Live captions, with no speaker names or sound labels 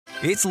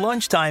It's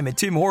lunchtime at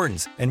Tim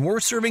Hortons, and we're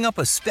serving up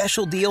a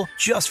special deal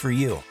just for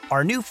you.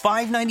 Our new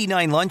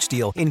 $5.99 lunch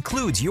deal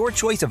includes your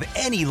choice of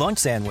any lunch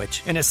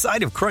sandwich and a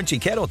side of crunchy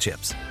kettle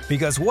chips.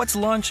 Because what's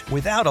lunch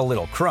without a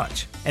little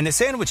crunch? And the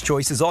sandwich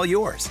choice is all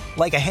yours,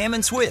 like a ham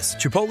and Swiss,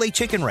 Chipotle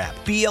chicken wrap,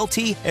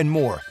 BLT, and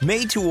more,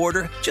 made to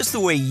order just the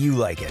way you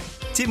like it.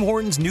 Tim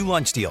Hortons' new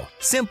lunch deal.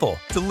 Simple,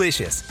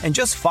 delicious, and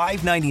just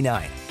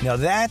 $5.99. Now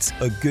that's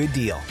a good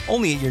deal.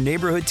 Only at your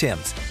neighborhood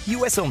Tim's.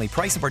 U.S. only.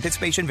 Price and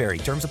participation vary.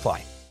 Terms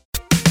apply.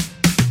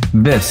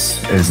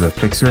 This is the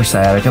Fix Your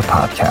Sciatica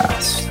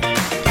podcast.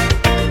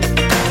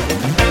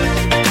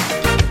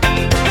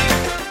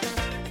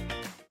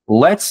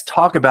 Let's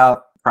talk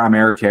about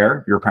primary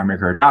care, your primary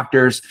care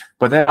doctors,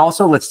 but then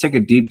also let's take a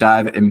deep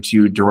dive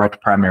into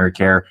direct primary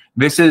care.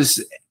 This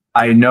is,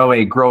 I know,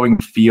 a growing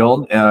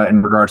field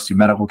in regards to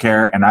medical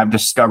care, and I've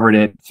discovered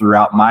it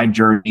throughout my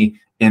journey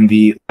in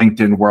the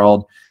LinkedIn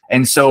world.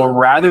 And so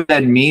rather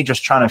than me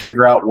just trying to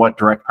figure out what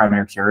direct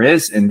primary care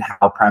is and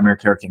how primary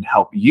care can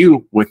help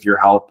you with your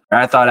health,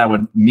 I thought I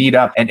would meet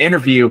up and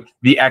interview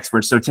the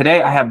experts. So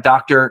today I have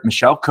Dr.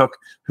 Michelle Cook,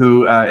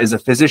 who is a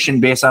physician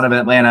based out of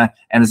Atlanta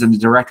and is a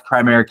direct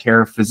primary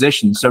care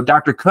physician. So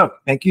Dr. Cook,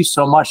 thank you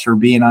so much for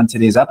being on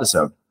today's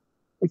episode.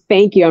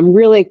 Thank you. I'm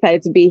really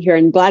excited to be here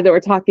and glad that we're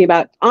talking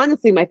about,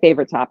 honestly, my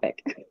favorite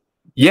topic.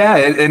 Yeah,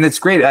 and it's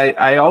great.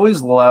 I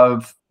always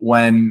love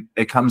when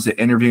it comes to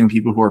interviewing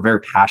people who are very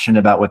passionate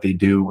about what they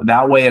do.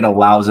 That way it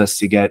allows us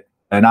to get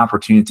an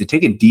opportunity to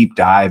take a deep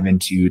dive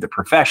into the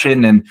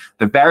profession and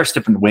the various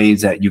different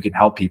ways that you can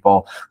help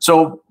people.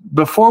 So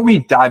before we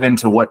dive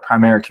into what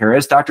primary care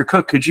is, Dr.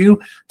 Cook, could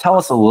you tell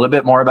us a little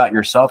bit more about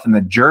yourself and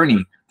the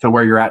journey to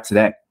where you're at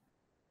today?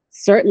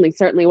 Certainly.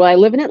 Well, I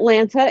live in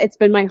Atlanta. It's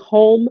been my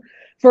home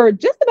for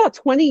just about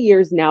 20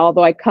 years now,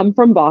 although I come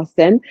from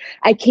Boston.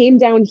 I came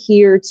down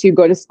here to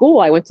go to school.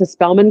 I went to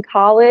Spelman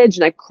College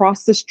and I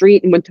crossed the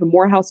street and went to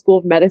Morehouse School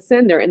of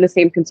Medicine. They're in the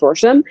same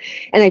consortium.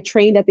 And I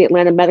trained at the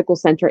Atlanta Medical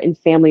Center in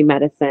family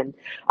medicine.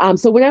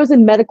 So when I was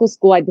in medical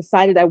school, I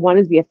decided I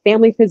wanted to be a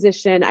family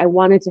physician. I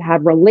wanted to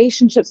have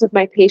relationships with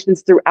my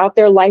patients throughout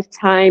their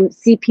lifetime,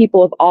 see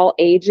people of all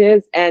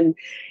ages, and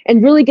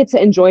really get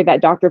to enjoy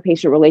that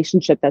doctor-patient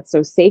relationship that's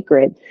so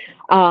sacred.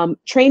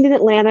 Trained in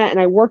Atlanta, and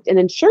I worked in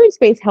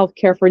insurance-based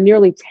healthcare for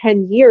nearly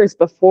 10 years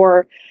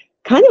before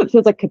kind of it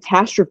feels like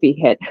catastrophe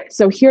hit.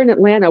 So here in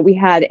Atlanta, we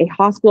had a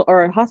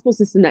hospital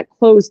system that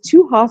closed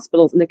 2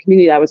 hospitals in the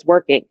community that I was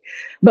working.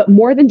 But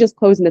more than just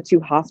closing the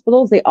 2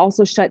 hospitals, they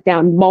also shut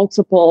down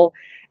multiple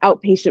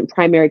outpatient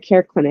primary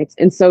care clinics.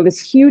 And so this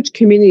huge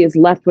community is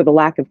left with a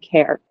lack of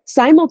care.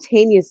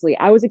 Simultaneously,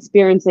 I was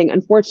experiencing,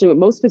 unfortunately, what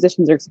most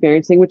physicians are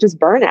experiencing, which is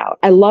burnout.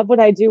 I love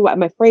what I do.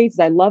 My phrase is,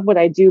 I love what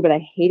I do, but I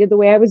hated the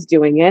way I was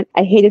doing it.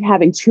 I hated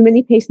having too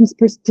many patients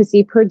to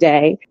see per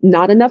day,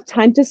 not enough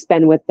time to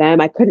spend with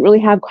them. I couldn't really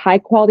have high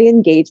quality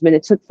engagement.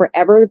 It took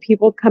forever for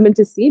people to come in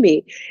to see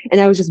me.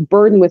 And I was just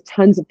burdened with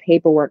tons of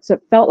paperwork. So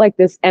it felt like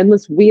this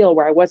endless wheel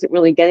where I wasn't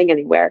really getting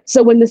anywhere.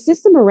 So when the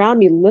system around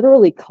me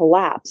literally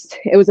collapsed,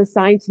 it was a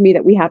sign to me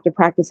that we have to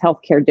practice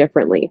healthcare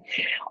differently.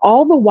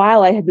 All the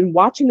while I had been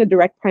watching the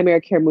direct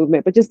primary care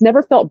movement, but just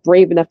never felt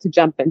brave enough to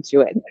jump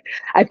into it.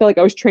 I felt like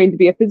I was trained to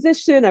be a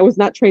physician. I was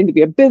not trained to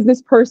be a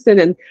business person,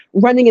 and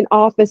running an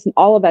office and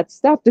all of that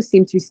stuff just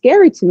seemed too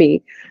scary to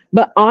me.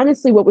 But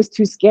honestly, what was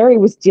too scary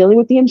was dealing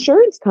with the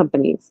insurance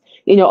companies.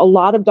 You know, a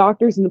lot of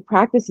doctors in the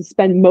practices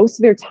spend most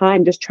of their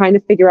time just trying to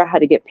figure out how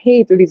to get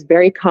paid through these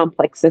very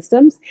complex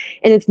systems,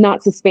 and it's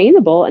not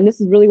sustainable. And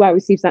this is really why we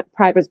see some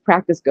private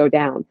practice go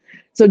down.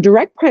 So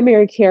direct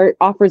primary care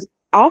offers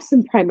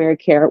awesome primary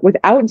care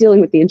without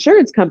dealing with the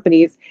insurance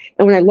companies.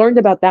 And when I learned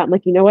about that, I'm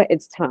like, you know what?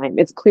 It's time.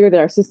 It's clear that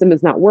our system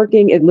is not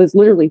working. It has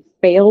literally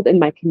failed in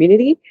my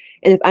community.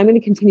 And if I'm going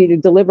to continue to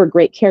deliver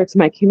great care to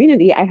my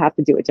community, I have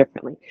to do it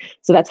differently.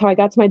 So that's how I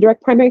got to my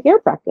direct primary care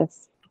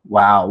practice.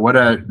 Wow, what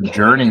a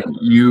journey.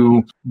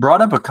 You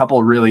brought up a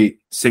couple really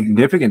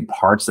significant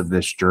parts of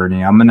this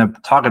journey. I'm going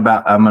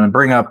to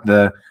bring up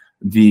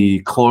the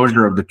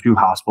closure of the 2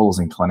 hospitals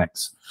and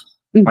clinics.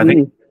 Mm-hmm. I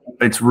think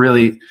it's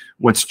really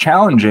what's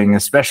challenging,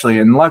 especially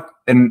and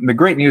the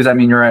great news, I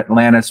mean, you're at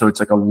Atlanta, so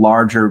it's like a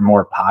larger,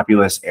 more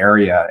populous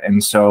area.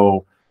 And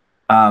so,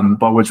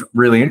 but what's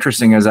really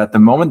interesting is at the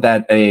moment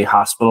that a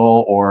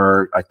hospital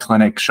or a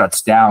clinic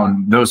shuts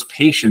down, those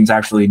patients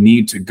actually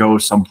need to go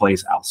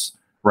someplace else,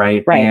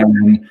 right?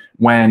 And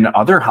when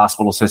other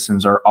hospital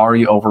systems are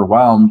already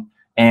overwhelmed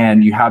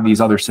and you have these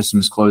other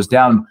systems closed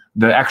down,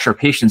 the extra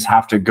patients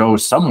have to go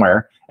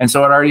somewhere. And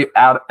so it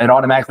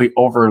automatically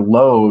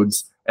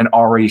overloads an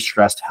already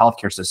stressed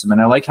healthcare system. And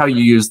I like how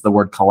you use the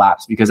word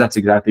collapse, because that's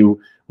exactly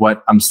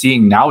what I'm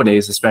seeing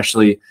nowadays,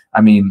 especially,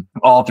 I mean,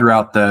 all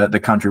throughout the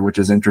country, which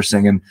is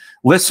interesting. And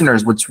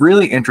listeners, what's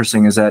really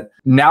interesting is that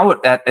now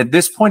at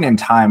this point in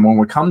time, when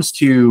it comes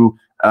to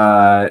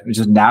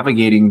just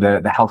navigating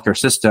the healthcare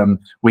system,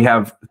 we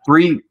have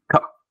three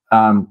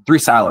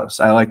silos.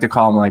 I like to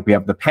call them, like, we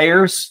have the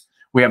payers,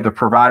 we have the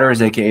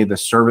providers, aka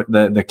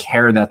the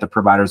care that the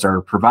providers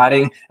are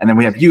providing, and then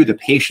we have you, the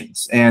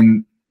patients.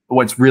 And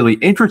what's really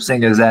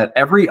interesting is that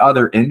every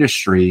other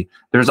industry,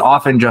 there's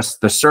often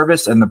just the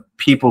service and the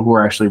people who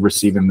are actually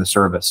receiving the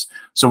service.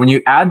 So when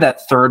you add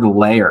that third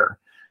layer,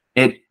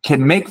 it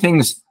can make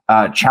things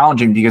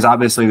challenging because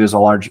obviously there's a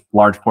large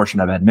portion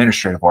of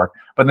administrative work.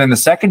 But then the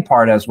second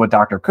part, as what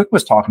Dr. Cook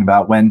was talking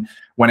about, when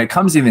it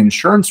comes to the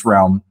insurance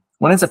realm,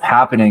 what ends up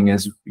happening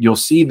is you'll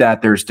see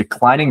that there's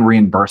declining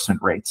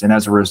reimbursement rates. And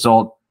as a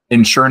result,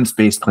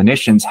 insurance-based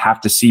clinicians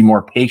have to see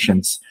more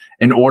patients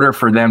in order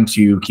for them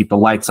to keep the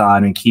lights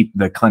on and keep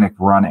the clinic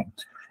running.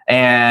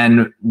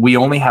 And we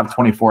only have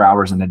 24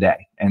 hours in a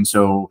day. And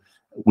so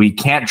we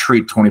can't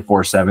treat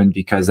 24/7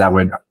 because that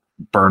would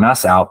burn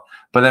us out.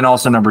 But then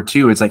also number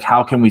two, it's like,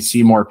 how can we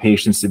see more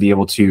patients to be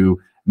able to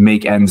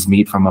make ends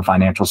meet from a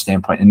financial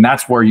standpoint? And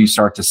that's where you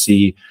start to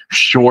see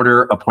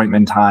shorter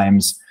appointment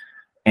times,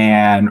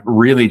 and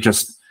really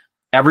just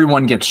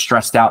everyone gets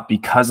stressed out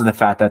because of the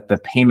fact that the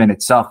payment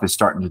itself is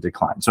starting to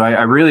decline. So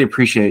I really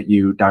appreciate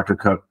you, Dr.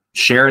 Cook,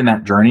 sharing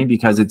that journey,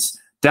 because it's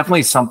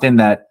definitely something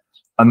that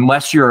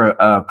unless you're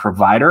a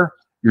provider,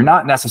 you're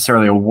not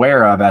necessarily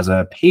aware of as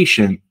a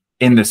patient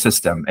in the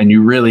system. And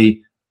you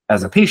really,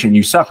 as a patient,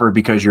 you suffer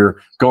because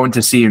you're going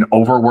to see an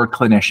overworked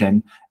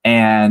clinician.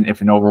 And if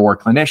an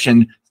overworked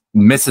clinician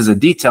misses a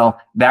detail,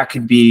 that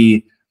could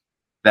be,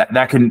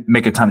 that can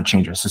make a ton of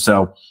changes.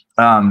 So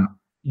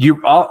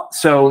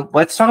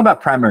let's talk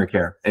about primary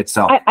care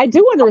itself. I do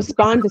want to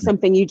respond to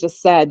something you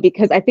just said,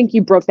 because I think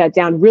you broke that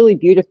down really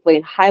beautifully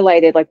and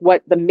highlighted like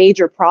what the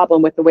major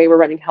problem with the way we're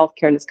running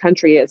healthcare in this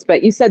country is.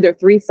 But you said there are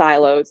three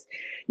silos.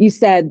 You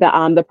said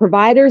the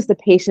providers, the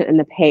patient, and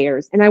the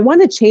payers. And I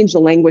want to change the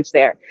language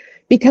there,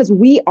 because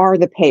we are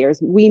the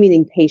payers, we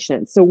meaning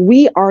patients. So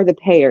we are the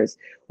payers.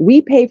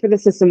 We pay for the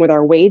system with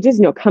our wages.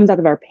 It comes out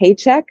of our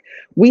paycheck.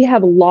 We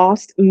have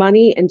lost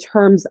money in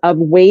terms of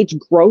wage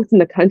growth in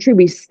the country.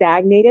 We've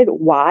stagnated.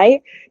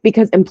 Why?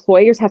 Because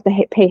employers have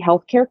to pay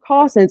healthcare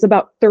costs, and it's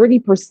about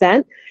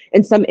 30%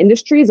 in some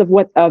industries of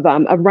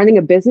running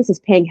a business is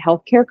paying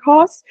healthcare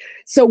costs.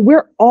 So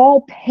we're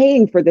all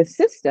paying for the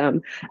system.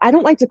 I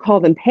don't like to call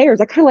them payers.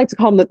 I kind of like to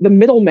call them the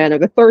middleman or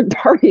the third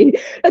party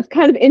that's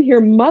kind of in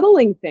here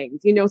muddling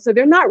things, so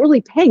they're not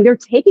really paying. They're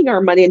taking our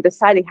money and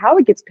deciding how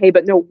it gets paid,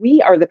 but no,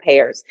 we are the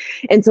payers.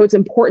 And so it's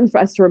important for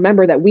us to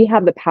remember that we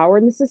have the power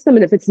in the system.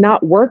 And if it's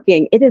not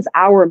working, it is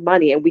our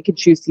money and we could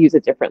choose to use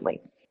it differently.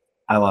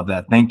 I love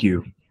that. Thank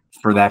you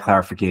for that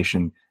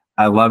clarification.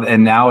 I love,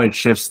 and now it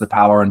shifts the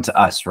power into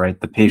us, right?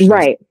 The patients,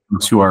 right,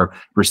 who are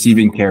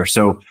receiving care.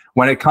 So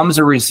when it comes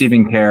to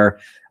receiving care,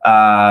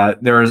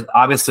 there's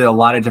obviously a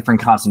lot of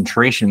different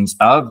concentrations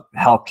of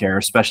healthcare,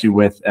 especially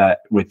with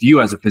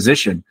you as a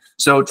physician.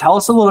 So tell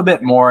us a little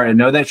bit more. I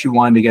know that you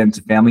wanted to get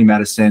into family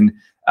medicine.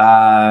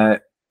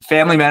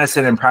 Family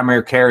medicine and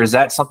primary care, is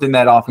that something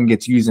that often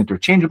gets used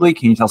interchangeably?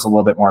 Can you tell us a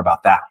little bit more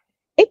about that?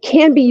 It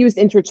can be used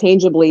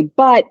interchangeably,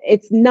 but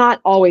it's not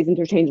always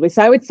interchangeably.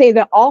 So I would say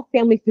that all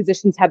family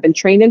physicians have been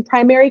trained in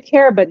primary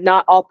care, but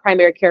not all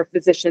primary care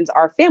physicians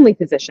are family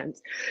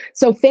physicians.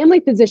 So family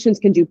physicians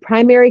can do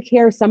primary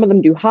care. Some of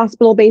them do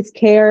hospital-based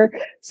care.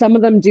 Some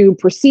of them do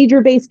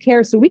procedure-based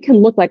care. So we can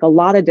look like a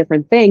lot of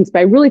different things, but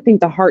I really think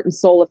the heart and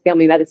soul of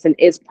family medicine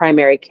is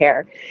primary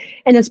care.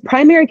 And as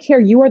primary care,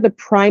 you are the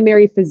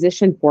primary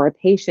physician for a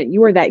patient.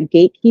 You are that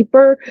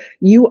gatekeeper.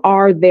 You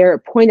are their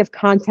point of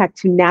contact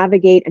to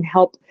navigate and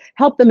help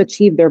them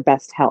achieve their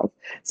best health.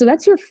 So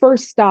that's your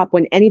first stop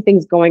when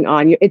anything's going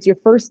on. It's your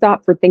first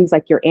stop for things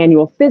like your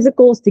annual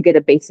physicals to get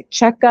a basic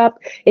checkup.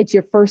 It's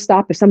your first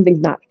stop if something's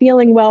not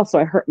feeling well. So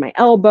I hurt my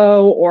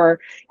elbow, or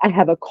I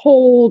have a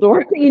cold,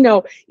 or,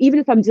 even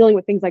if I'm dealing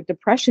with things like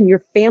depression, your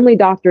family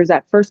doctor is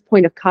that first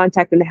point of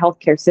contact in the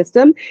healthcare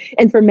system.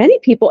 And for many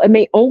people, it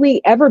may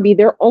only ever be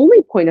their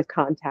only point of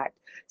contact.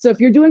 So if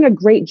you're doing a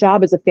great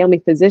job as a family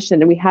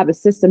physician and we have a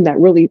system that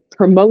really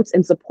promotes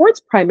and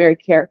supports primary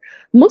care,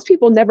 most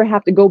people never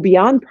have to go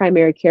beyond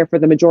primary care for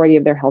the majority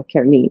of their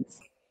healthcare needs.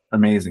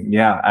 Amazing.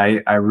 Yeah,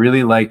 I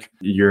really like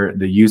the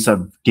use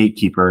of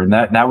gatekeeper. And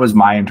that was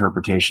my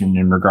interpretation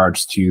in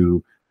regards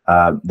to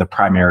the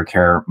primary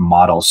care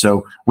model.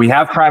 So we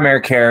have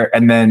primary care,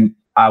 and then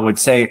I would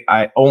say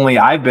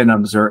I've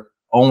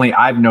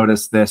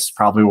noticed this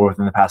probably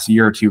within the past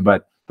year or two,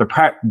 but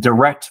the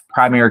direct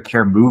primary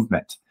care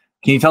movement.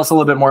 Can you tell us a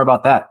little bit more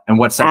about that and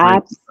what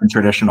separates from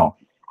traditional?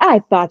 I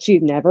thought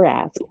you'd never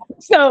ask.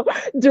 So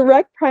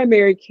direct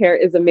primary care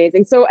is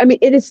amazing. So,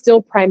 it is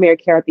still primary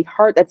care at the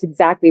heart. That's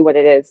exactly what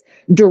it is.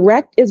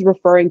 Direct is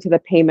referring to the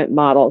payment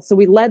model. So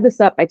we led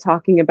this up by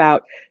talking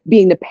about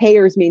being the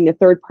payers, meaning the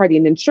third party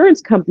and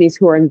insurance companies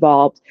who are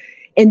involved.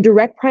 In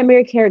direct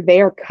primary care,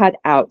 they are cut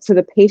out. So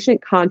the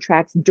patient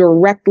contracts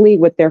directly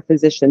with their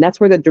physician. That's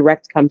where the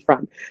direct comes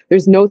from.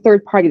 There's no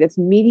third party that's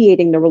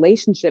mediating the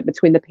relationship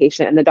between the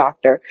patient and the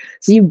doctor.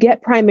 So you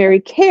get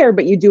primary care,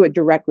 but you do it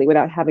directly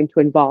without having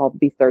to involve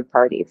these third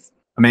parties.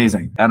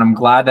 Amazing. And I'm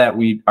glad that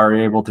we are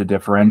able to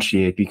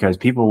differentiate, because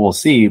people will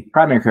see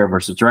primary care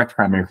versus direct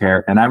primary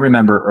care. And I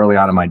remember early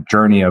on in my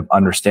journey of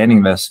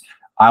understanding this,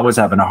 I was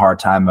having a hard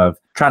time of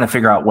trying to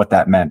figure out what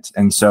that meant.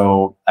 And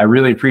so I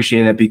really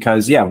appreciate it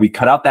because, we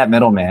cut out that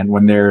middleman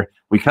when they're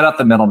We cut out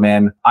the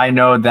middleman. I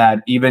know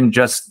that even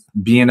just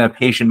being a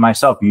patient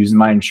myself, using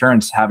my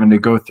insurance, having to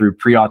go through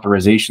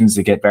pre-authorizations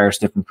to get various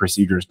different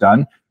procedures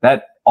done,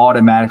 that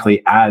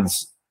automatically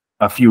adds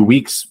a few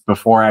weeks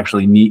before I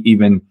actually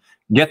even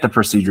get the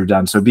procedure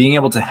done. So being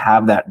able to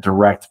have that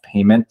direct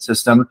payment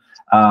system,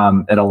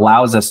 it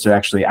allows us to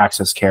actually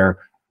access care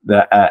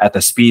at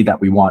the speed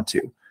that we want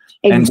to.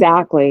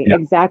 Exactly.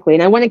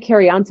 And I want to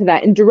carry on to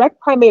that. In direct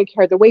primary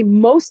care, the way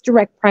most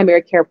direct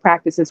primary care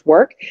practices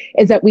work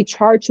is that we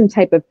charge some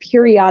type of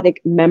periodic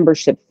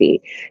membership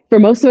fee. For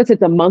most of us,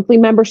 it's a monthly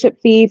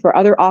membership fee. For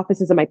other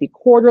offices, it might be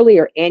quarterly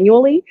or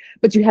annually,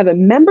 but you have a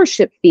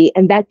membership fee,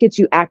 and that gets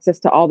you access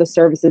to all the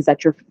services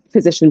that your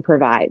physician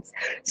provides.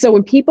 So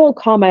when people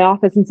call my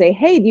office and say,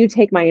 hey, do you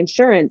take my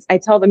insurance? I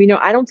tell them,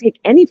 I don't take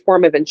any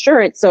form of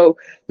insurance. So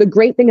the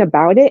great thing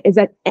about it is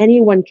that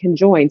anyone can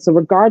join. So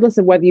regardless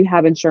of whether you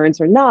have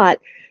insurance or not,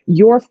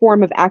 your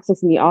form of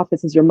accessing the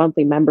office is your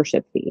monthly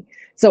membership fee.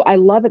 So I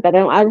love it that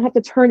I don't have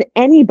to turn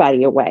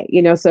anybody away.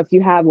 So if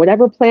you have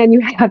whatever plan you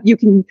have, you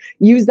can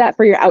use that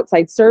for your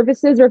outside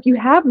services, or if you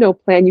have no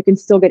plan, you can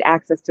still get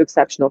access to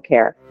exceptional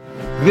care.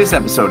 This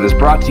episode is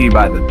brought to you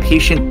by the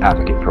Patient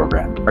Advocate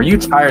Program. Are you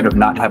tired of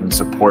not having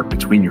support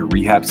between your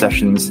rehab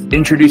sessions?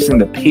 Introducing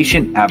the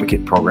Patient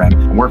Advocate Program,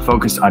 and we're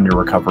focused on your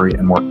recovery,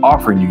 and we're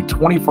offering you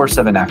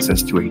 24/7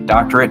 access to a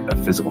doctorate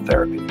of physical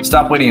therapy.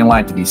 Stop waiting in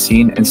line to be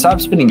seen and stop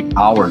spending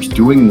hours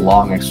doing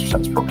long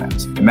exercise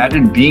programs.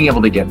 Imagine being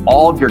able to get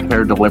all of your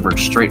care delivered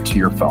straight to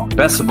your phone.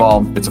 Best of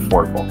all, it's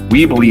affordable.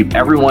 We believe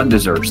everyone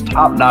deserves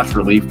top-notch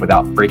relief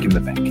without breaking the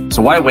bank.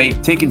 So why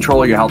wait? Take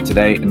control of your health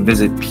today and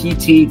visit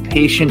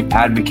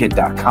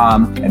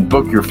ptpatientadvocate.com and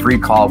book your free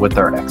call with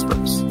our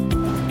experts.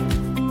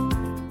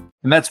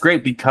 And that's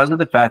great because of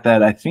the fact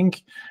that I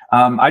think,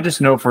 I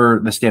just know for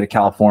the state of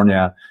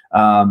California,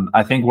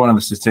 I think one of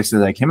the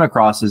statistics I came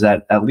across is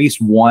that at least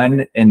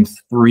 1 in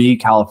 3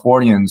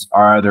 Californians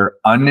are either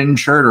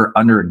uninsured or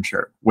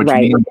underinsured, which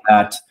means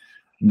that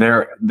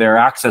their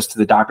access to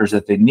the doctors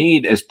that they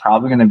need is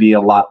probably going to be a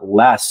lot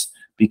less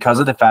because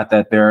of the fact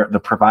that the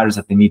providers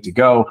that they need to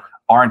go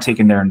aren't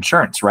taking their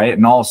insurance, right?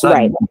 And all of a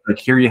sudden, like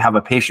here you have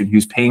a patient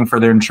who's paying for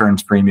their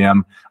insurance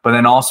premium, but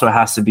then also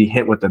has to be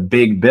hit with a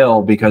big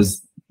bill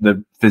because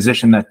the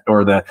physician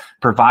or the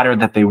provider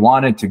that they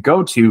wanted to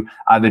go to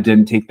either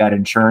didn't take that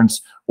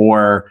insurance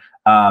or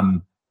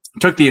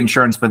took the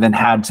insurance, but then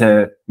had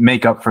to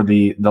make up for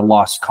the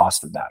lost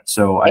cost of that.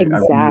 So I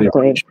really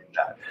appreciate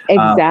that.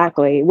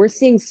 Exactly. We're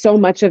seeing so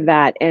much of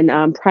that in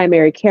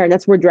primary care. And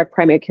that's where direct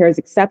primary care is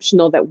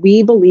exceptional, that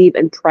we believe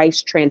in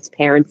price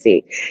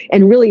transparency.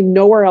 And really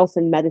nowhere else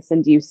in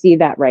medicine do you see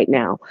that right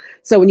now.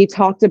 So when you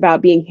talked about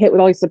being hit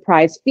with all these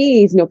surprise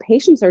fees,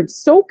 patients are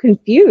so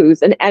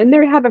confused and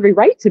they have every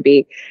right to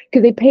be,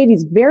 because they pay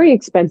these very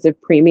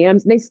expensive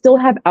premiums and they still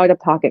have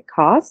out-of-pocket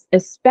costs,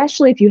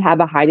 especially if you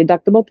have a high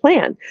deductible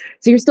plan.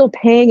 So you're still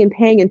paying and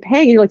paying and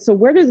paying. And you're like, so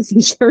where does this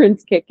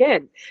insurance kick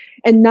in?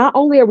 And not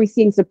only are we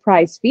seeing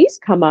surprise fees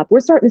come up, we're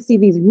starting to see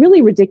these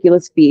really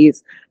ridiculous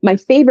fees. My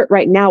favorite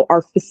right now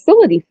are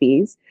facility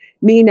fees,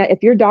 meaning that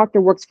if your doctor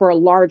works for a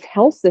large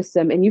health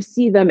system and you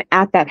see them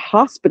at that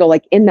hospital,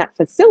 like in that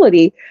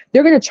facility,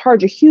 they're going to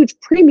charge a huge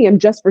premium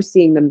just for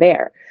seeing them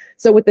there.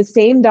 So with the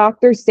same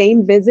doctor,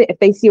 same visit, if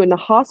they see you in the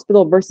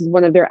hospital versus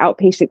one of their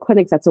outpatient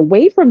clinics that's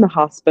away from the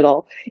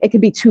hospital, it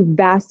could be 2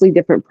 vastly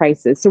different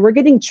prices. So we're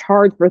getting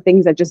charged for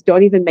things that just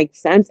don't even make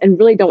sense and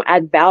really don't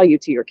add value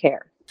to your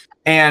care.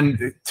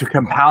 And to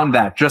compound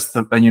that,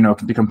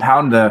 to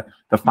compound the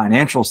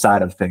financial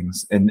side of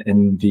things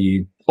in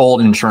the old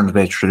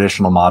insurance-based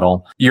traditional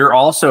model, you're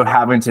also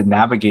having to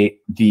navigate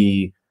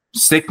the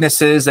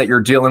sicknesses that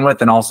you're dealing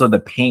with and also the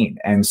pain.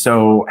 And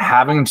so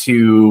having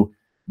to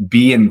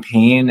be in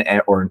pain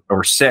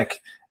or sick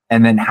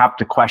and then have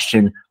to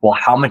question, well,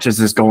 how much is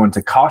this going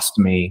to cost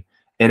me?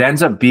 It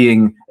ends up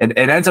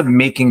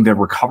making the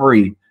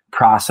recovery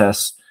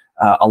process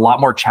a lot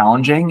more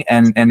challenging,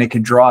 and it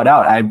could draw it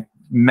out. I've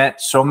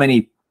met so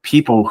many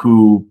people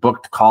who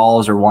booked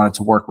calls or wanted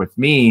to work with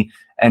me,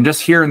 and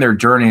just hearing their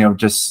journey of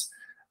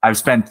I've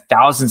spent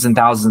thousands and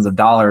thousands of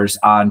dollars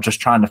on just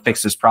trying to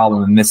fix this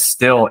problem, and this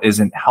still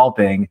isn't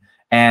helping.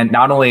 And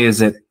not only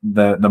is it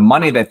the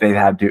money that they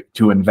had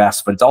to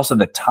invest, but it's also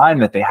the time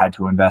that they had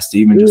to invest to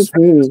even just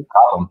fix this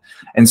problem.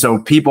 And so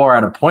people are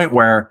at a point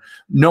where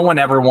no one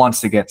ever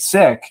wants to get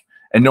sick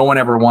and no one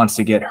ever wants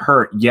to get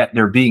hurt, yet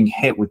they're being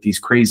hit with these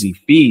crazy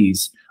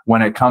fees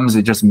when it comes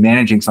to just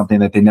managing something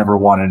that they never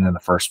wanted in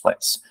the first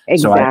place.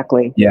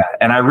 Exactly. So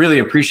and I really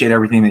appreciate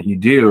everything that you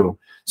do.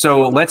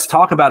 So let's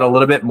talk about a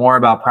little bit more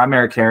about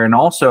primary care. And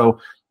also,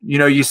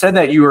 you said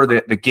that you were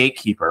the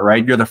gatekeeper,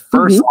 right? You're the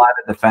first line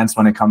of defense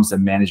when it comes to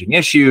managing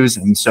issues.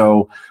 And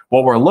so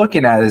what we're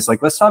looking at is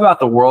let's talk about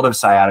the world of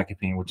sciatica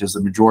pain, which is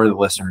the majority of the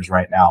listeners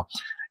right now.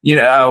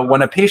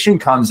 When a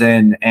patient comes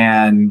in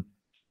and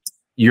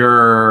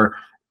you're,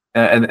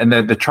 and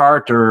the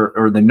chart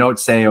or the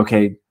notes say,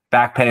 okay,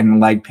 back pain and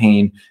leg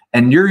pain,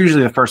 and you're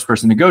usually the first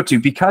person to go to,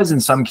 because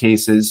in some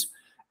cases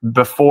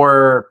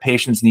before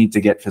patients need to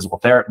get physical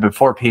therapy,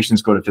 before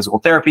patients go to physical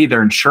therapy,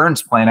 their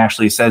insurance plan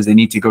actually says they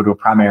need to go to a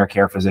primary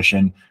care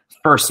physician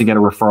first to get a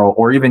referral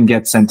or even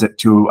get sent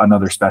to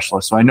another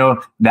specialist. So I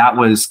know that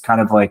was kind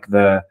of like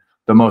the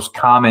most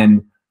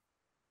common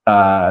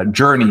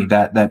journey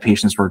that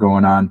patients were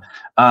going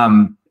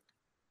on.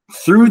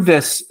 Through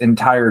this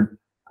entire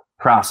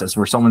process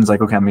where someone's like,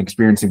 okay, I'm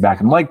experiencing back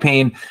and leg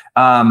pain.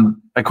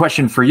 A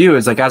question for you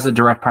is like, as a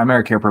direct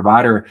primary care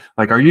provider,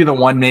 like, are you the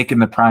one making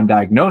the prime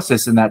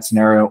diagnosis in that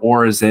scenario?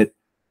 Or is it,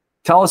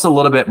 tell us a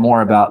little bit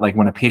more about like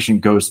when a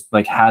patient goes,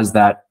 like has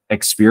that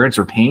experience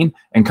or pain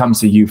and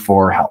comes to you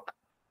for help?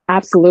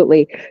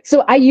 Absolutely.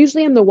 So I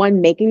usually am the one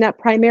making that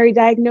primary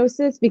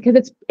diagnosis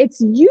because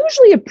it's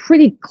usually a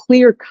pretty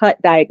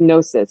clear-cut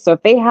diagnosis. So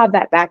if they have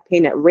that back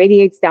pain that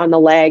radiates down the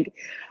leg,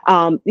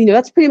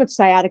 that's pretty much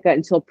sciatica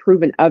until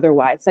proven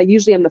otherwise. So I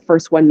usually am the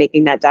first one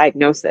making that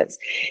diagnosis.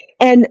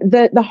 And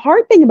the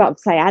hard thing about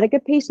sciatica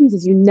patients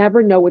is you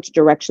never know which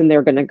direction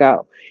they're going to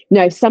go.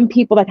 I have some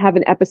people that have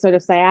an episode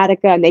of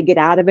sciatica and they get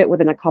out of it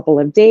within a couple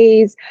of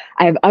days.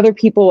 I have other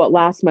people it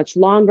lasts much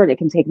longer and it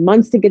can take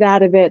months to get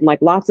out of it and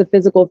like lots of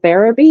physical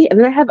therapy. And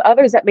then I have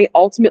others that may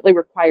ultimately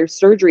require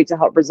surgery to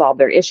help resolve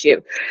their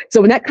issue.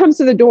 So when that comes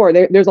to the door,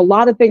 there's a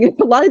lot of things,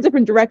 a lot of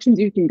different directions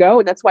you can go.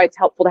 And that's why it's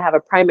helpful to have a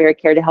primary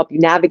care to help you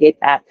navigate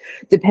that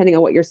depending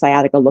on what your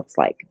sciatica looks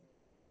like.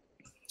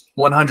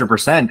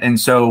 100%. And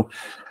so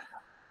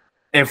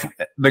if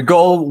the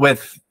goal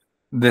with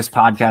this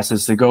podcast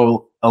is to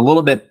go a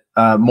little bit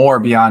more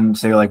beyond,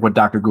 say, like what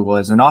Dr. Google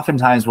is, and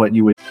oftentimes what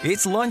you would.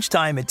 It's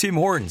lunchtime at Tim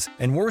Hortons,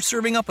 and we're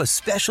serving up a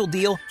special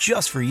deal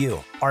just for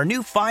you. Our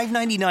new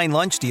 $5.99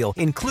 lunch deal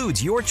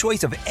includes your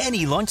choice of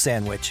any lunch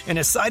sandwich and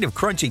a side of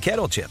crunchy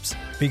kettle chips.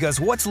 Because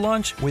what's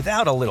lunch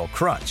without a little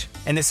crunch?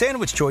 And the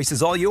sandwich choice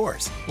is all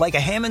yours, like a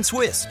ham and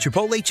Swiss,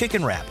 Chipotle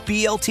chicken wrap,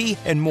 BLT,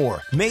 and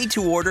more, made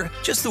to order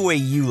just the way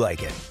you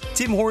like it.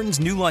 Tim Hortons'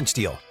 new lunch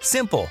deal.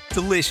 Simple,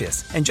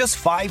 delicious, and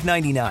just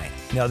 $5.99.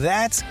 Now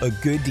that's a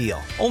good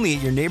deal. Only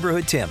at your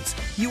neighborhood Tim's.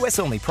 U.S.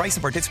 only. Price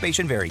and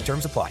participation vary.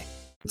 Terms apply.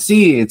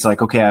 See, it's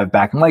like, okay, I have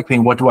back and leg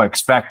pain. What do I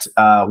expect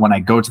when I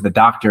go to the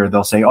doctor?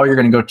 They'll say, oh, you're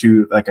going to go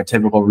to like a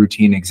typical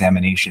routine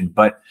examination.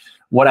 But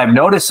what I've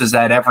noticed is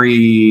that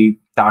every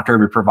doctor,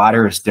 every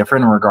provider is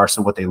different in regards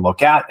to what they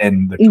look at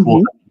and the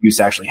tools that they use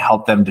to actually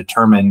help them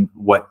determine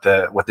what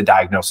the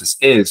diagnosis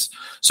is.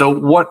 So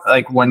what,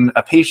 like when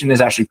a patient is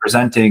actually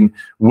presenting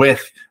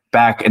with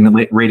back and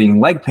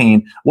radiating leg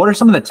pain, what are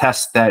some of the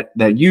tests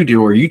that you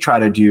do or you try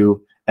to do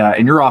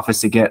in your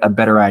office to get a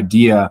better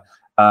idea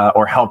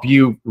or help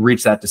you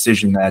reach that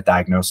decision, that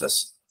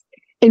diagnosis?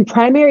 In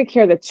primary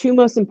care, the two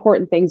most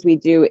important things we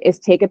do is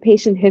take a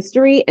patient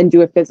history and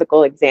do a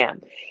physical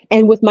exam.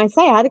 And with my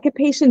sciatica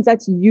patients,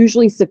 that's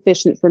usually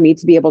sufficient for me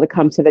to be able to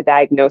come to the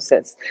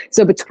diagnosis.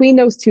 So between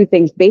those two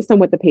things, based on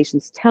what the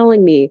patient's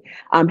telling me,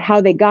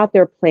 how they got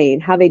their pain,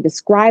 how they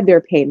describe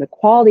their pain, the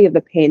quality of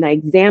the pain, I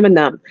examine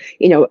them,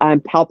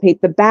 palpate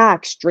the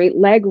back, straight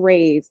leg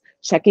raise,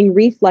 checking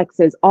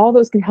reflexes, all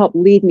those can help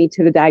lead me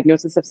to the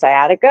diagnosis of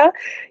sciatica.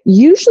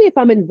 Usually if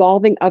I'm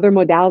involving other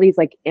modalities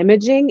like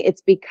imaging,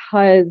 it's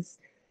because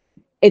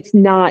it's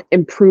not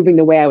improving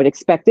the way I would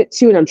expect it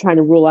to, and I'm trying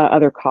to rule out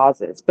other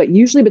causes. But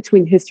usually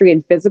between history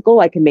and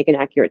physical, I can make an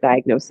accurate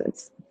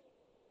diagnosis.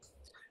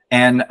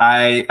 And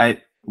I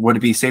would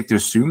it be safe to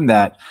assume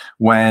that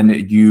when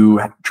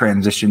you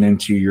transition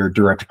into your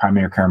direct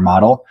primary care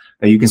model,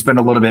 that you can spend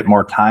a little bit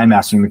more time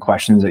asking the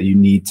questions that you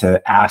need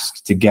to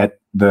ask to get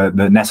the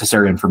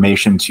necessary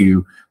information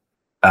to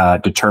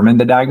determine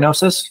the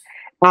diagnosis?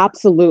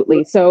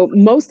 Absolutely. So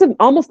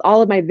almost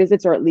all of my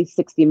visits are at least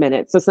 60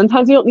 minutes. So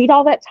sometimes you don't need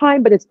all that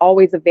time, but it's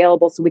always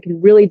available so we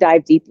can really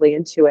dive deeply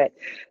into it.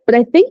 But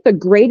I think the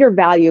greater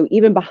value,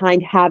 even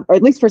behind or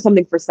at least for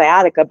something for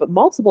sciatica, but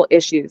multiple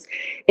issues,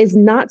 is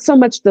not so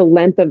much the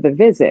length of the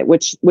visit,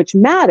 which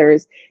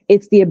matters.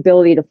 It's the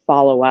ability to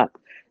follow up.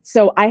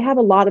 So I have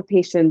a lot of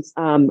patients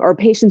or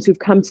patients who've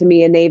come to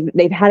me and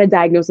they've had a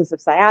diagnosis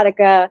of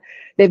sciatica.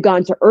 They've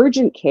gone to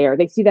urgent care.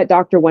 They see that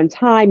doctor one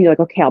time. You're like,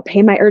 okay, I'll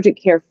pay my urgent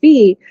care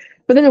fee.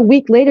 But then a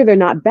week later, they're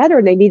not better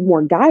and they need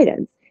more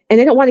guidance. And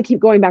they don't want to keep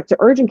going back to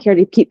urgent care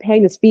to keep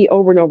paying this fee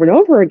over and over and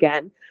over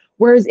again.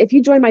 Whereas if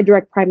you join my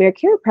direct primary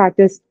care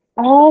practice,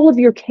 all of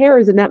your care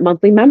is in that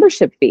monthly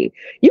membership fee.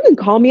 You can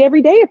call me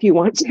every day if you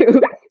want to.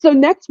 So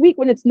next week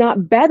when it's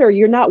not better,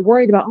 you're not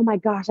worried about, oh my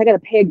gosh, I got to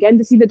pay again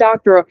to see the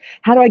doctor. Or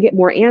how do I get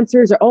more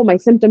answers? Or, oh, my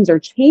symptoms are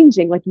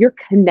changing. Like you're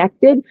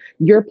connected,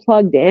 you're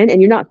plugged in, and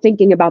you're not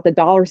thinking about the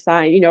dollar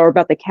sign, or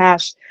about the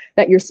cash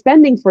that you're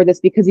spending for this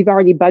because you've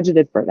already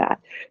budgeted for that.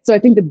 So I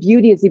think the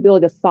beauty is the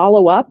ability to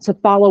follow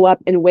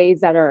up in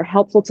ways that are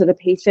helpful to the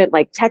patient,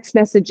 like text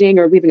messaging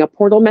or leaving a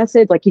portal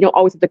message. Like you don't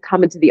always have to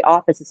come into the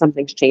office if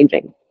something's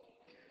changing.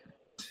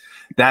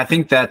 I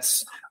think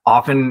that's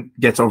often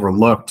gets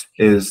overlooked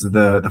is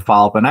the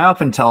follow-up. And I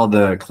often tell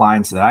the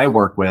clients that I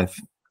work with,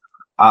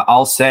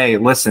 I'll say,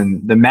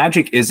 listen, the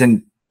magic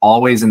isn't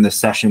always in the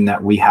session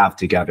that we have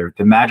together.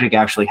 The magic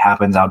actually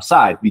happens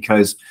outside,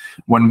 because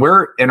when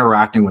we're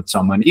interacting with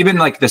someone, even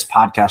like this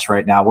podcast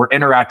right now, we're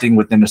interacting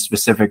within a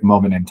specific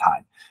moment in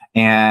time.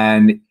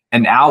 And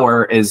an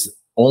hour is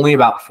only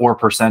about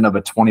 4% of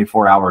a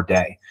 24-hour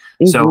day.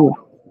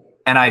 So,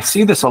 and I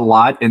see this a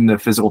lot in the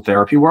physical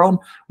therapy world,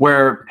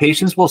 where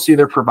patients will see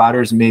their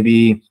providers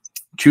maybe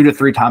 2 to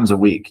 3 times a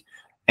week.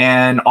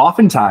 And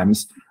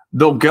oftentimes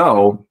they'll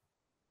go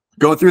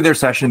through their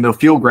session, they'll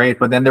feel great,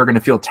 but then they're going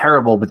to feel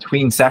terrible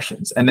between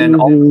sessions. And then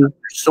there's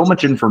so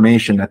much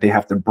information that they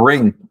have to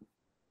bring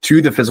to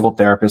the physical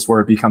therapist,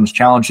 where it becomes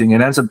challenging.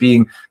 It ends up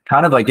being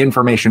kind of like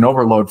information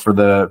overload for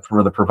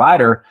the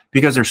provider,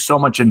 because there's so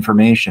much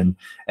information.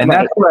 And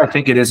that's where I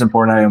think it is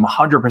important. I am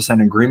 100%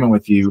 in agreement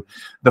with you.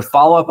 The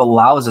follow-up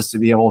allows us to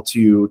be able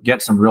to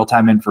get some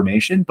real-time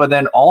information, but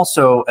then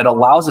also it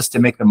allows us to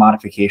make the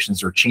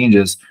modifications or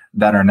changes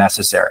that are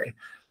necessary.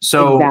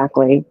 So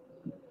exactly.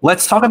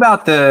 Let's talk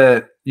about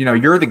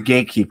you're the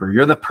gatekeeper.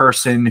 You're the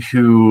person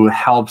who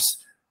helps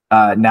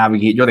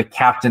navigate. You're the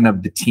captain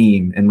of the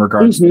team in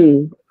regards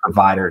to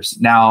providers.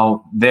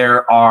 Now,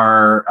 there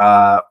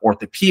are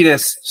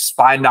orthopedists,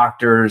 spine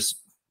doctors,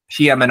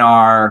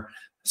 PM&R,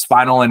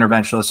 spinal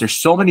interventionalists. There's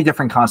so many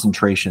different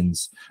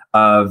concentrations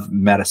of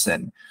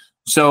medicine.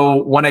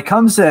 So when it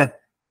comes to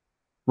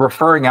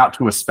referring out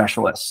to a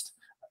specialist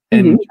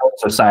in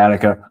terms of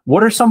sciatica,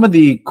 what are some of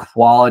the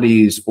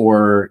qualities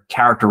or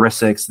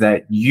characteristics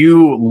that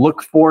you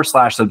look for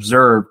 /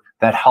 observe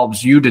that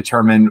helps you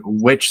determine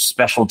which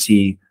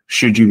specialty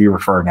should you be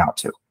referring out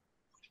to?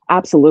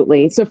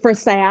 Absolutely. So for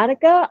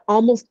sciatica,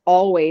 almost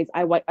always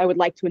I would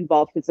like to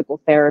involve physical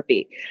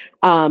therapy.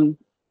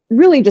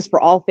 Really just for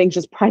all things,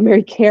 just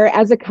primary care.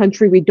 As a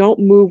country, we don't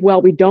move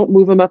well. We don't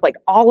move enough. Like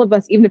all of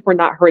us, even if we're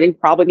not hurting,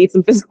 probably need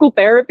some physical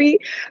therapy.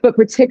 But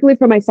particularly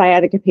for my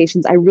sciatica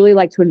patients, I really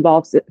like to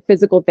involve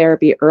physical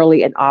therapy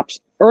early and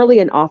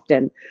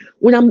often.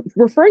 When I'm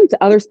referring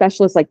to other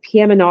specialists like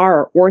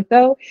PM&R or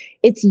ortho,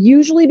 it's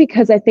usually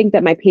because I think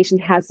that my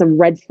patient has some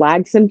red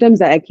flag symptoms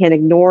that I can't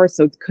ignore.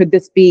 So could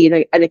this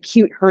be an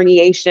acute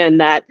herniation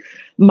that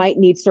might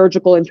need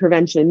surgical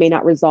intervention and may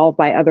not resolve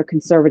by other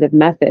conservative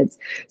methods?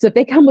 So if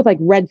they come with like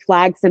red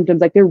flag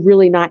symptoms, like they're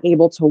really not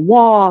able to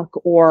walk,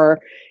 or,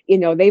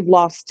 they've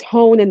lost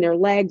tone in their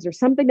legs, or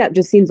something that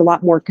just seems a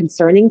lot more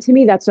concerning to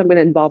me, that's when I'm going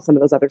to involve some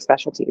of those other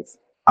specialties.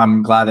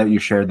 I'm glad that you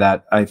shared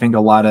that. I think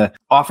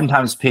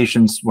oftentimes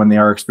patients, when they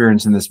are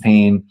experiencing this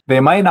pain, they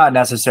might not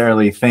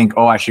necessarily think,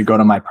 I should go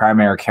to my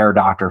primary care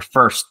doctor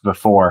first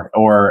before,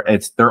 or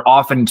they're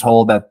often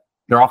told by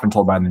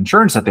the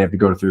insurance that they have to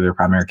go through their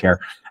primary care.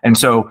 And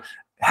so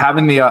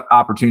having the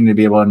opportunity to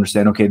be able to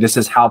understand, okay, this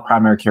is how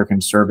primary care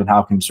can serve and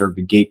how it can serve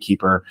the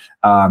gatekeeper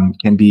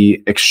can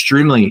be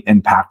extremely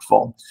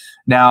impactful.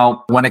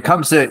 Now, when it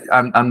comes to,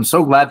 I'm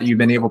so glad that you've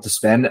been able to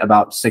spend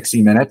about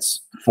 60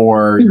 minutes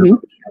for your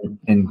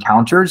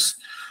encounters.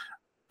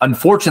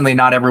 Unfortunately,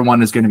 not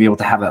everyone is going to be able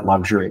to have that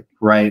luxury,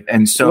 right?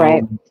 And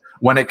so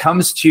when it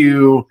comes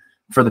to,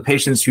 for the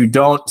patients who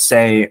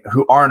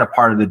aren't a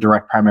part of the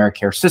direct primary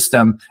care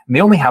system, and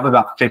they only have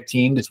about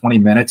 15 to 20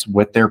 minutes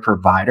with their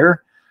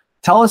provider,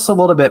 tell us a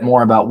little bit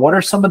more about what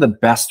are some of the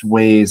best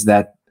ways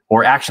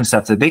or action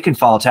steps that they can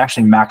follow to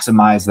actually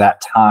maximize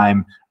that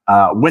time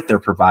with their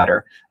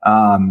provider.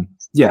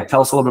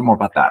 Tell us a little bit more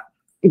about that.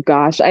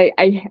 Gosh,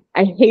 I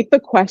hate the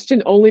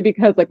question, only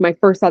because like my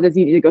first thought is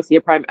you need to go see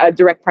a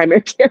direct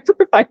primary care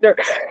provider,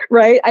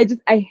 right?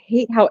 I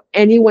hate how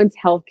anyone's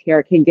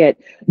healthcare can get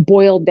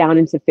boiled down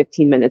into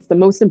 15 minutes. The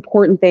most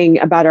important thing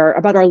about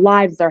our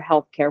lives is our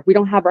healthcare. If we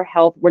don't have our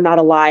health, we're not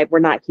alive, we're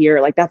not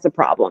here. Like that's a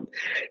problem.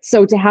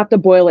 So to have to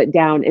boil it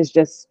down is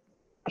just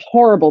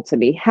horrible to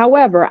me.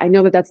 However, I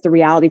know that that's the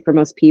reality for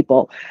most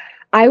people.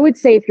 I would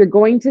say if you're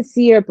going to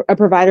see a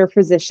provider or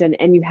physician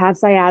and you have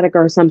sciatica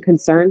or some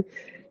concern,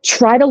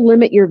 try to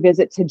limit your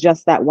visit to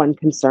just that one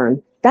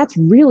concern. That's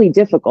really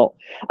difficult.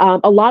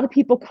 A lot of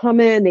people come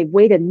in, they've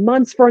waited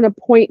months for an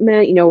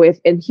appointment.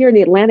 If here in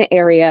the Atlanta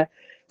area,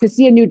 to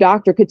see a new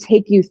doctor could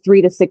take you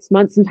 3 to 6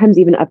 months, sometimes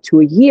even up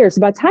to a year. So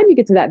by the time you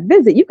get to that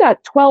visit, you've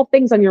got 12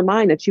 things on your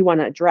mind that you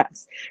want to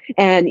address.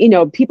 And,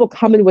 people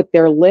come in with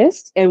their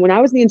list. And when I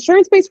was in the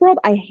insurance-based world,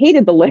 I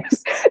hated the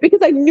list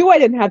because I knew I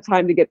didn't have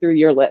time to get through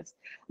your list.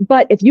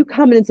 But if you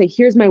come in and say,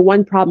 here's my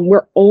one problem,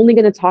 we're only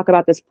going to talk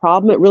about this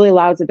problem, it really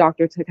allows the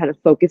doctor to kind of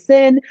focus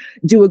in,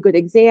 do a good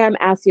exam,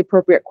 ask the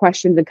appropriate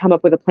questions, and come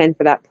up with a plan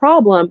for that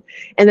problem.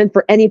 And then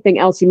for anything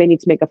else, you may need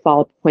to make a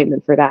follow-up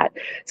appointment for that.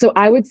 So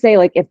I would say,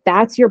 like, if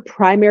that's your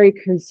primary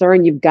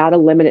concern, you've got to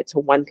limit it to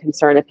one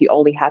concern if you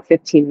only have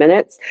 15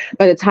 minutes.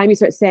 By the time you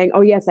start saying,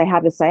 oh, yes, I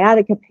have the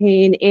sciatica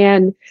pain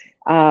and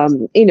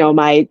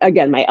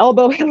my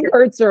elbow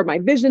hurts or my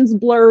vision's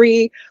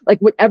blurry, like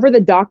whatever the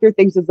doctor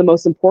thinks is the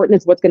most important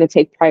is what's going to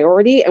take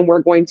priority. And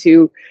we're going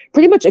to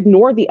pretty much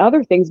ignore the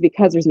other things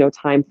because there's no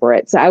time for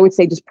it. So I would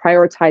say just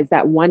prioritize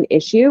that one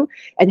issue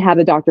and have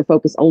the doctor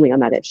focus only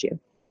on that issue.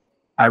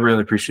 I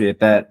really appreciate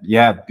that.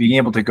 Yeah, being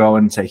able to go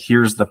and say,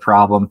 here's the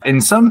problem.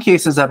 In some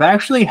cases, I've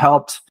actually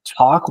helped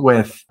talk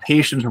with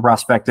patients or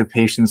prospective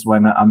patients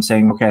when I'm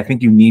saying, okay, I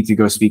think you need to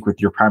go speak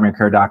with your primary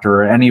care doctor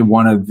or any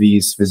one of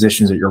these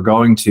physicians that you're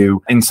going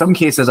to. In some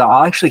cases,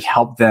 I'll actually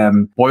help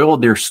them boil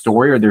their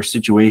story or their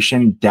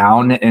situation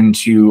down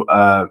into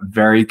a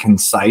very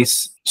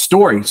concise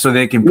story so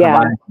they can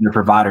provide it to their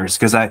providers.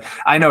 Because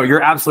I know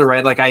you're absolutely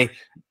right. Like I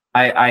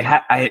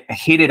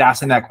hated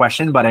asking that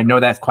question, but I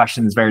know that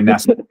question is very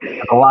necessary.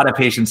 A lot of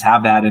patients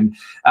have that. And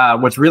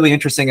what's really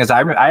interesting is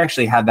I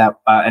actually had that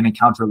an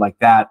encounter like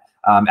that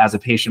as a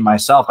patient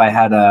myself. I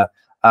had a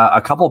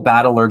couple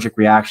bad allergic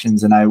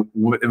reactions, and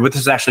this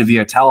is actually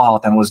via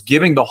telehealth, and was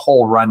giving the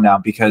whole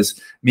rundown because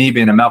me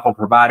being a medical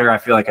provider, I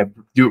feel like I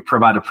do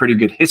provide a pretty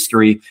good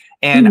history.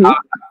 And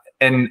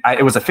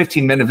it was a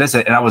 15-minute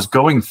visit, and I was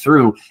going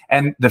through,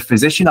 and the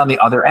physician on the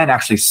other end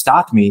actually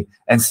stopped me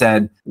and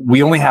said,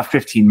 "We only have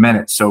 15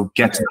 minutes, so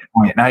get to the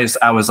point." And I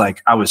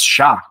was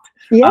shocked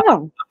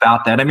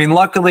about that. I mean,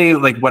 luckily,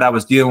 like what I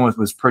was dealing with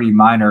was pretty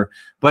minor,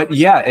 but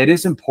yeah, it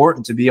is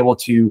important to be able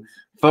to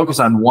focus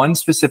on one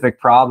specific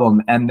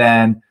problem. And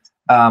then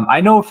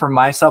I know for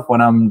myself,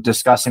 when I'm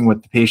discussing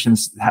with the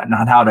patients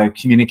on how to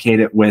communicate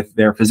it with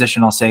their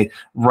physician, I'll say,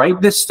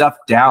 write this stuff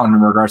down in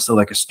regards to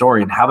like a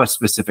story and have a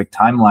specific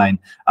timeline,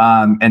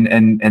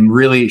 and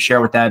really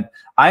share with that.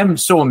 I am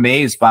so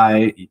amazed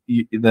by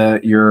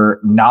your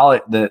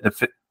knowledge,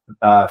 the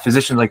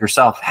physicians like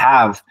yourself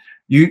have.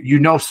 You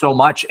know so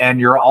much, and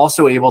you're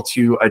also able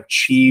to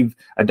achieve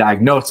a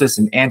diagnosis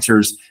and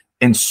answers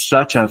in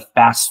such a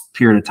fast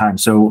period of time.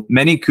 So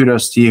many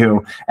kudos to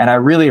you. And I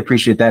really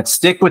appreciate that.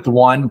 Stick with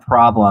one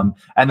problem.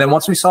 And then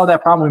once we solve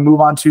that problem, we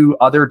move on to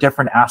other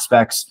different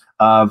aspects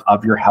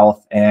of your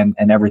health and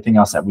everything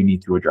else that we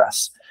need to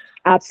address.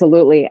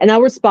 Absolutely. And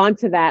I'll respond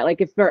to that.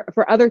 Like if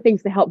for other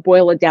things to help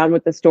boil it down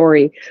with the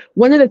story,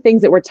 one of the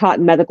things that we're taught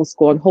in medical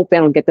school, and hopefully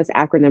I don't get this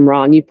acronym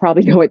wrong, you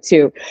probably know it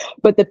too,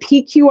 but the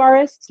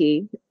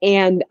PQRST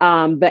and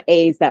the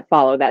A's that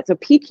follow that. So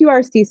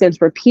PQRST stands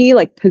for P,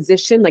 like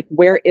position, like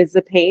where is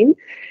the pain?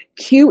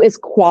 Q is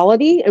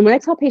quality. And when I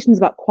tell patients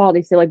about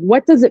quality, say like,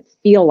 what does it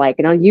feel like?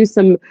 And I'll use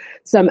some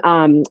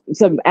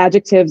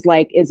adjectives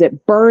like, is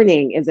it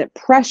burning? Is it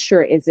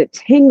pressure? Is it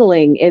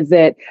tingling? Is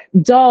it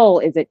dull?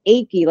 Is it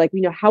achy? Like,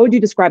 how would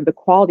you describe the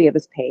quality of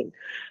this pain?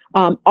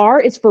 R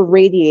is for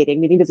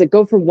radiating, meaning does it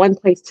go from one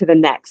place to the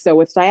next? So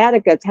with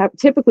sciatica,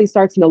 typically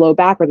starts in the low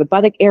back or the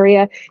buttock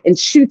area and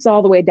shoots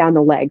all the way down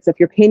the legs. If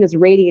your pain is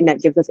radiating,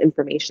 that gives us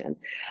information.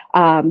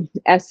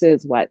 S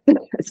is what?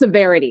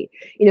 Severity.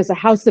 So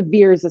how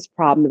severe is this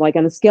problem? Like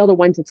on a scale of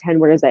 1 to 10,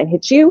 where does that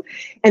hit you?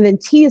 And then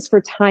T is for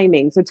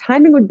timing. So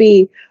timing would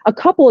be a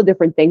couple of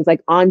different things,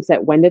 like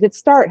onset. When did it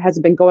start? Has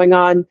it been going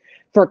on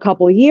for a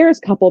couple of years,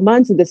 couple of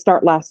months? Did this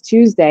start last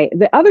Tuesday?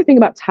 The other thing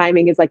about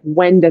timing is like,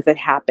 when does it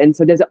happen?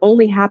 So does it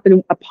only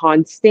happen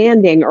upon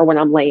standing or when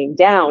I'm laying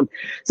down?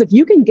 So if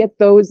you can get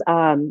those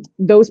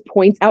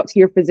points out to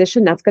your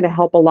physician, that's going to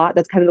help a lot.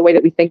 That's kind of the way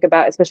that we think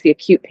about, especially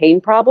acute pain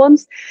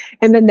problems.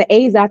 And then the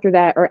A's after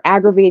that are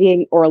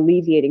aggravating or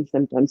alleviating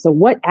symptoms. So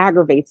what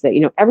aggravates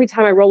it? Every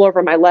time I roll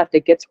over my left,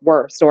 it gets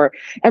worse. Or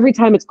every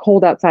time it's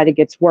cold outside, it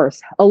gets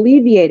worse.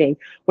 Alleviating,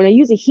 when I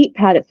use a heat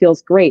pad, it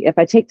feels great. If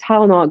I take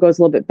Tylenol, it goes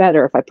a little bit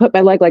better. If I put my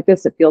leg like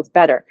this, it feels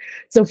better.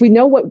 So if we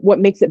know what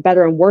makes it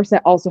better and worse,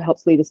 that also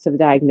helps lead us to the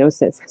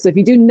diagnosis. So if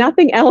you do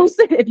nothing else,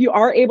 if you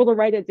are able to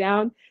write it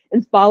down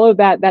and follow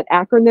that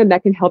acronym,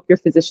 that can help your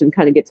physician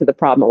kind of get to the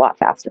problem a lot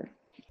faster.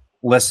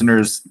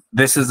 Listeners,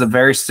 this is a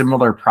very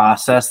similar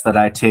process that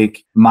I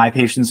take my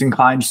patients and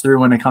clients through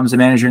when it comes to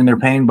managing their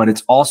pain. But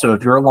it's also,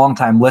 if you're a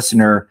longtime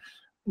listener,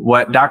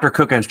 what Dr.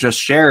 Cook has just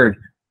shared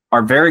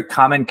are very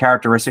common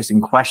characteristics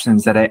and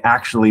questions that I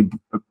actually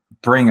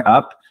bring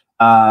up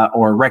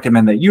or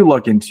recommend that you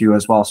look into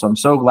as well. So I'm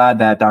so glad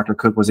that Dr.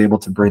 Cook was able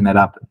to bring that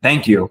up.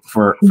 Thank you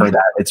for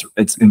that.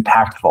 It's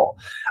impactful.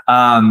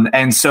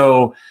 And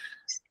so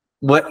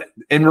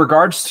in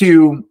regards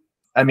to,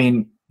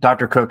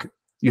 Dr. Cook,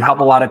 you help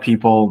a lot of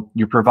people.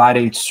 You provide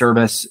a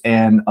service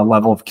and a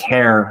level of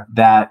care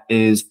that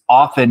is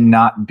often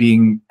not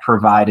being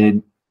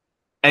provided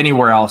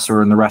anywhere else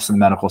or in the rest of the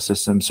medical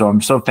system. So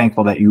I'm so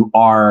thankful that you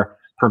are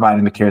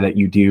providing the care that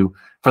you do.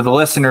 For the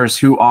listeners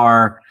who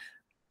are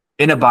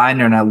in a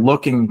bind and are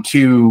looking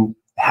to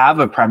have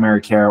a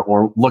primary care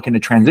or looking to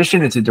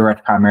transition into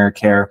direct primary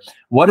care,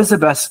 what is the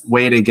best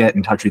way to get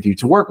in touch with you,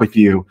 to work with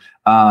you,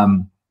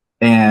 and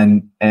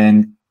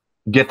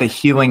get the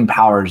healing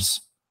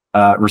powers,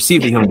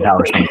 receive the healing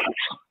powers?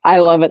 I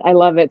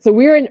love it. So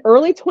we're in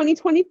early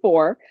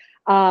 2024.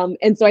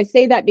 And so I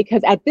say that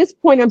because at this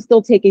point, I'm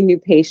still taking new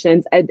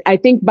patients. I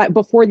think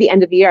before the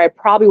end of the year, I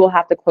probably will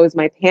have to close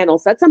my panel.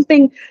 So that's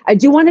something I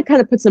do want to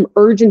kind of put some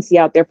urgency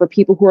out there for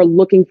people who are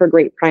looking for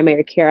great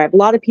primary care. I have a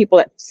lot of people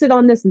that sit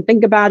on this and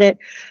think about it.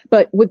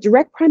 But with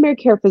direct primary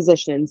care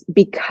physicians,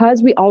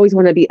 because we always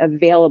want to be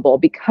available,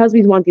 because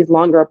we want these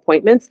longer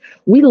appointments,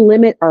 we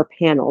limit our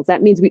panels.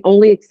 That means we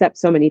only accept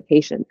so many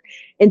patients.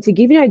 And to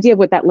give you an idea of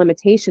what that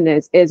limitation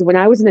is when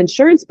I was in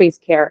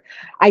insurance-based care,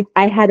 I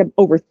had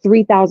over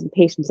 3,000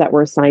 patients that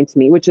were assigned to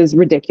me, which is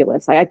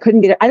ridiculous. I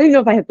couldn't get it. I don't even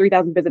know if I had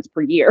 3,000 visits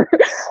per year,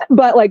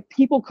 but like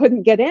people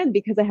couldn't get in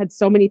because I had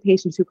so many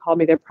patients who called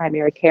me their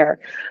primary care.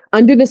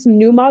 Under this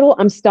new model,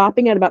 I'm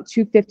stopping at about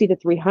 250 to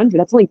 300.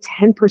 That's only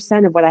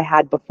 10% of what I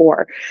had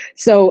before.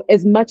 So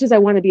as much as I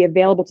want to be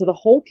available to the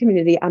whole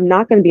community, I'm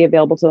not going to be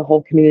available to the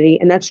whole community.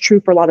 And that's true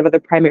for a lot of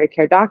other primary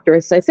care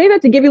doctors. So I say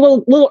that to give you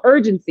a little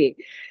urgency.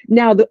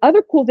 Now, the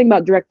other cool thing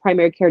about direct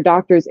primary care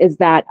doctors is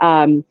that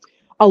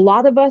a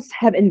lot of us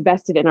have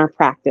invested in our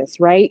practice,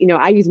 right? You know,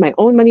 I use my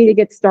own money to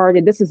get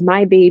started. This is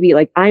my baby.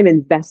 Like, I'm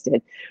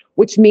invested,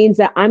 which means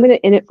that I'm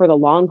in it for the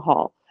long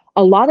haul.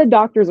 A lot of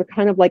doctors are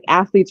kind of like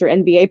athletes or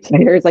NBA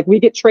players. Like, we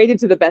get traded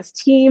to the best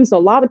team. So a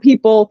lot of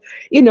people,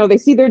 you know, they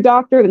see their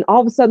doctor, then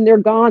all of a sudden they're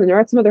gone and they're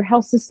at some other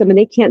health system and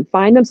they can't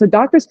find them. So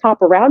doctors hop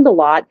around a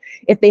lot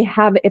if they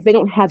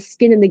don't have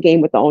skin in the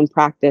game with their own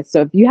practice.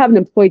 So if you have an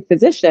employed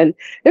physician,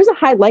 there's a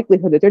high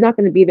likelihood that they're not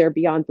going to be there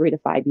beyond 3 to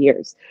 5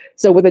 years.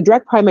 So with a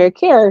direct primary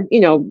care,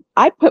 you know,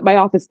 I put my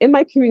office in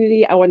my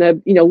community. I want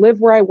to, you know, live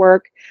where I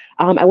work.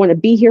 I want to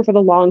be here for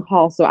the long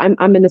haul. So I'm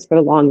in this for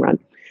the long run.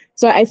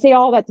 So I say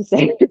all that to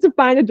say to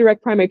find a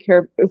direct primary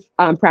care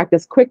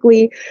practice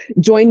quickly,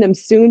 join them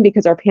soon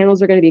because our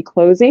panels are going to be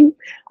closing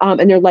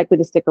and they're likely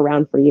to stick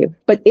around for you.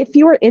 But if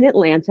you are in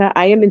Atlanta,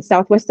 I am in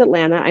Southwest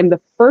Atlanta. I'm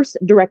the first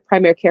direct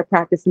primary care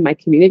practice in my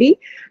community.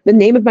 The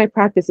name of my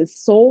practice is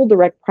Sol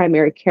Direct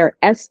Primary Care,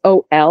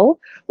 SOL,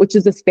 which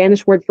is the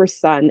Spanish word for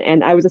son.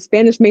 And I was a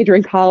Spanish major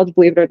in college,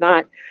 believe it or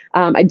not.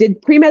 I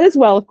did pre-med as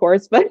well, of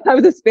course, but I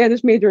was a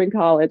Spanish major in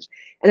college.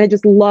 And I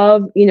just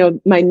love, you know,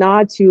 my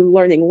nod to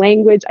learning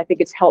language. I think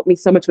it's helped me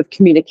so much with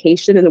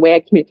communication and the way I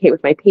communicate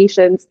with my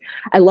patients.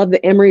 I love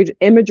the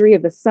imagery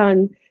of the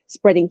sun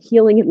spreading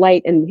healing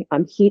light and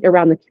heat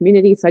around the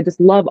community. So I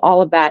just love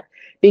all of that,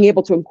 being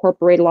able to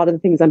incorporate a lot of the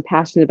things I'm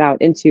passionate about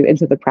into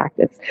the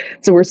practice.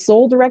 So we're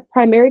Sol Direct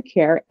Primary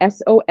Care,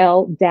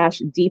 sol-dpc.org.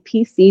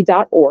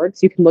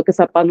 So you can look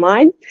us up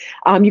online.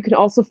 You can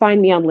also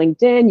find me on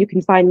LinkedIn. You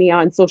can find me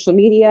on social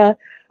media.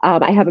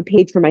 I have a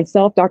page for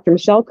myself, Dr.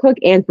 Michelle Cook,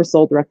 and for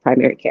Sol Direct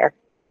Primary Care.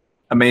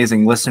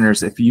 Amazing.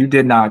 Listeners, if you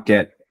did not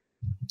get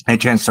a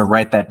chance to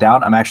write that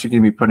down, I'm actually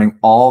going to be putting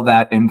all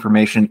that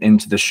information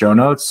into the show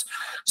notes.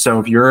 So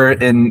if you're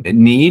in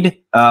need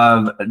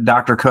of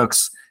Dr.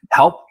 Cook's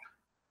help,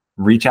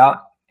 reach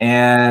out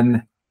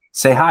and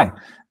say hi.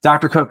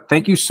 Dr. Cook,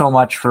 thank you so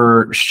much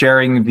for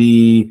sharing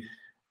the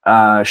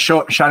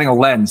shining a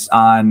lens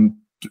on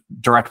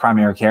direct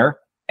primary care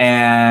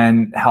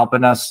and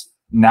helping us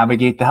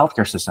navigate the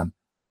healthcare system.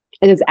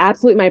 It is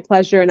absolutely my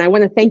pleasure. And I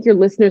want to thank your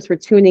listeners for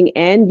tuning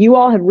in. You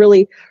all have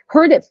really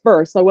heard it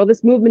first. So while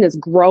this movement is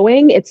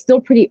growing, it's still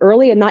pretty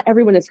early and not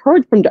everyone has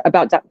heard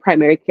about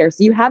primary care.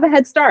 So you have a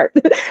head start.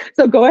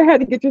 So go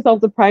ahead and get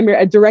yourself a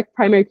direct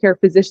primary care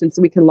physician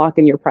so we can lock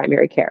in your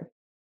primary care.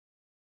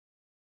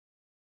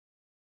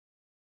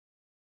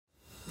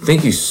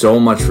 Thank you so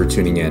much for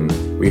tuning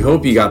in. We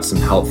hope you got some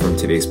help from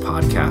today's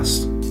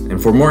podcast.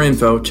 And for more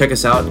info, check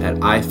us out at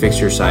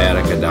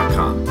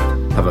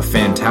ifixyoursciatica.com. Have a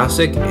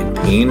fantastic and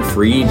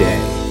pain-free day.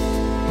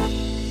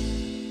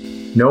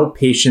 No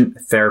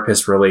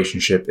patient-therapist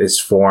relationship is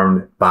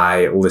formed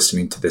by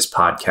listening to this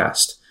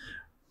podcast.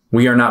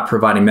 We are not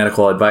providing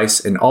medical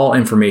advice, and all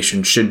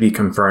information should be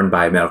confirmed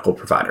by a medical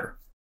provider.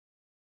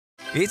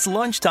 It's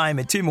lunchtime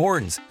at Tim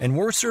Hortons, and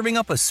we're serving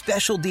up a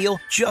special deal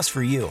just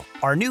for you.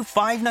 Our new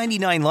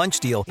 $5.99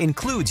 lunch deal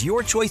includes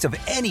your choice of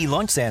any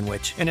lunch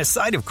sandwich and a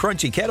side of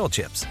crunchy kettle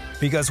chips.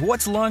 Because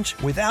what's lunch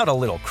without a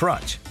little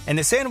crunch? And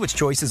the sandwich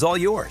choice is all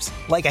yours,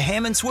 like a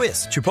ham and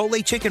Swiss,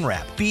 Chipotle chicken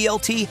wrap,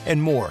 BLT, and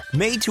more,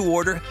 made to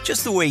order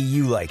just the way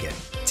you like it.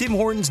 Tim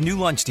Hortons' new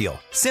lunch deal.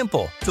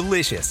 Simple,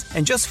 delicious,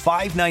 and just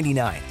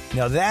 $5.99.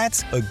 Now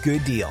that's a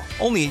good deal.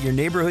 Only at your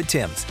neighborhood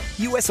Tim's.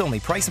 U.S.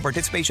 only. Price and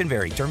participation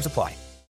vary. Terms apply.